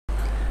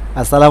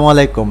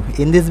Assalamualaikum.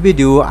 In this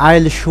video,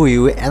 I'll show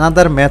you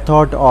another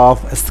method of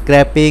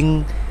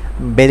scraping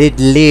buried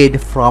lead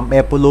from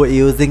Apollo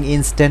using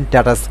instant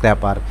data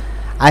scraper.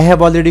 I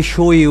have already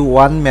shown you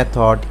one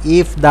method.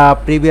 If the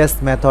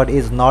previous method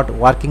is not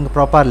working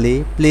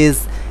properly,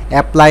 please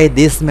apply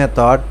this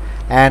method,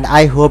 and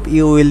I hope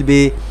you will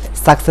be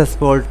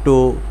successful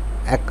to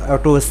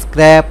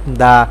scrape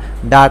the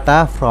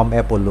data from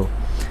Apollo.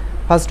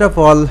 First of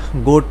all,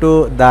 go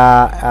to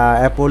the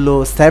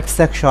Apollo saved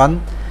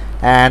section,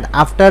 and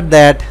after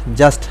that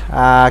just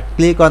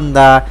click on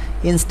the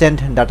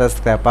instant data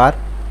scraper.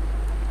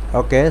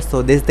 Okay,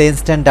 so this is the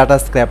instant data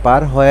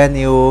scraper. When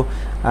you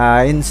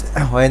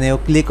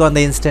click on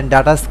the instant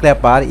data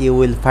scraper, you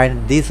will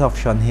find this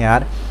option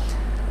here.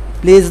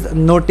 Please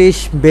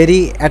notice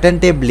very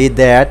attentively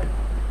that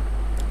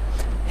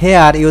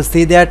here you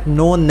see that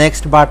no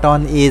next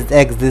button is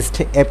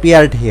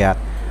appeared here.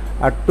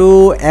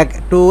 To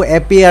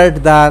appear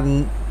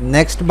the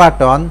next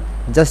button,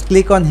 just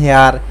click on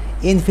here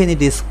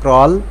infinity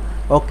scroll.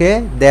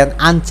 Okay, then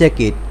uncheck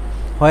it.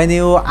 When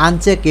you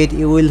uncheck it,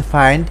 you will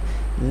find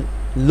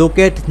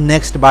locate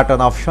next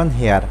button option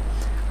here.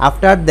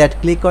 After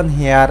that, click on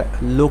here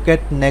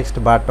locate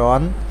next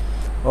button.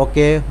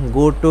 Okay,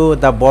 go to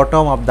the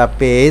bottom of the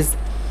page,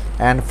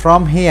 and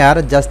from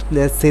here just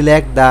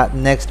select the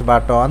next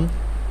button.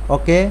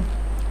 Okay,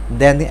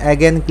 then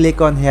again click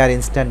on here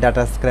instant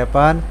data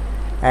scraper,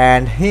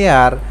 and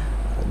here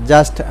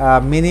just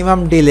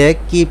minimum delay,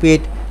 keep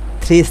it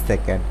 3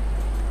 seconds.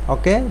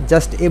 Okay,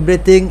 just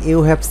everything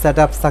you have set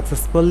up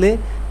successfully.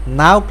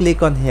 Now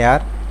click on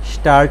here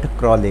start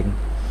crawling.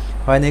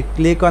 When you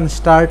click on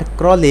start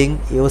crawling,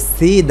 you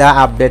see the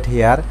update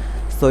here.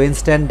 So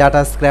instant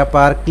data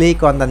scraper,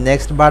 click on the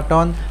next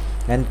button,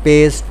 and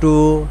page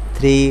 2,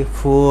 3,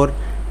 4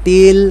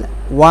 till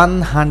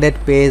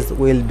 100 page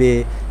will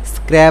be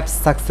scraped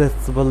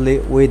successfully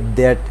with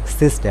that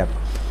system.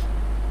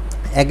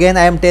 Again,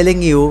 I am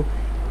telling you,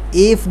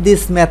 if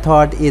this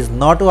method is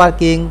not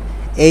working,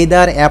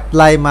 either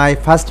apply my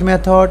first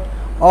method,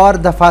 or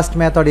the first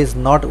method is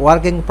not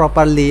working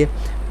properly,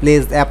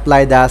 please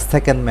apply the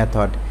second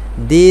method.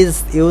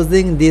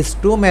 Using these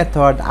two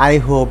methods, I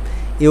hope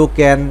you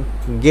can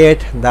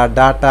get the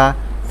data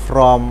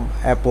from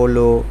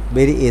Apollo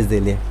very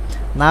easily.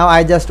 Now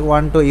I just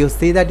want to, you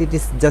see that it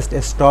is just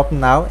a stop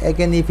now.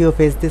 Again, if you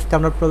face this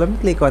kind of problem,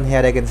 click on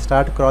here again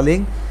start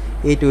crawling.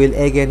 It will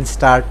again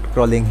start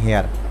crawling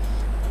here.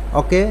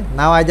 Okay,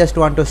 now I just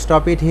want to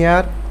stop it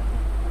here.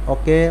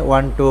 Okay,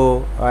 want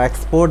to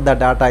export the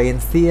data in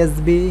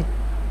CSV.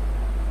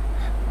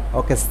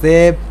 Okay,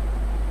 save.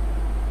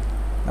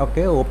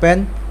 Okay,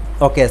 open.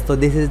 Okay, so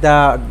this is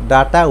the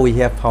data we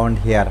have found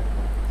here.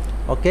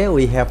 Okay,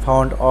 we have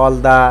found all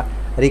the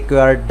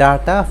required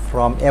data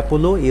from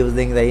Apollo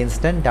using the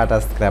instant data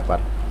scraper.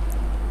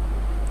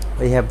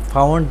 We have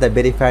found the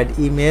verified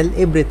email,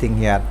 everything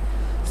here.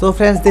 So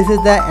friends, this is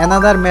the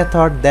another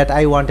method that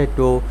I wanted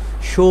to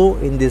show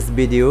in this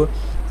video.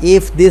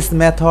 If this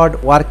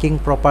method working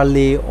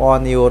properly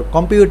on your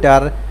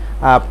computer,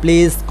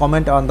 please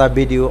comment on the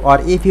video,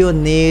 or if you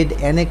need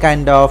any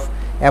kind of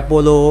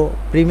Apollo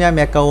premium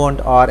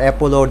account or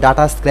Apollo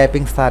data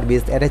scraping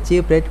service at a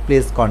cheap rate,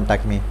 please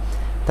contact me.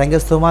 Thank you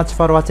so much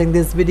for watching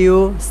this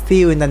video.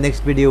 See you in the next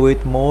video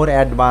with more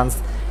advanced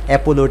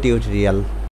Apollo tutorial.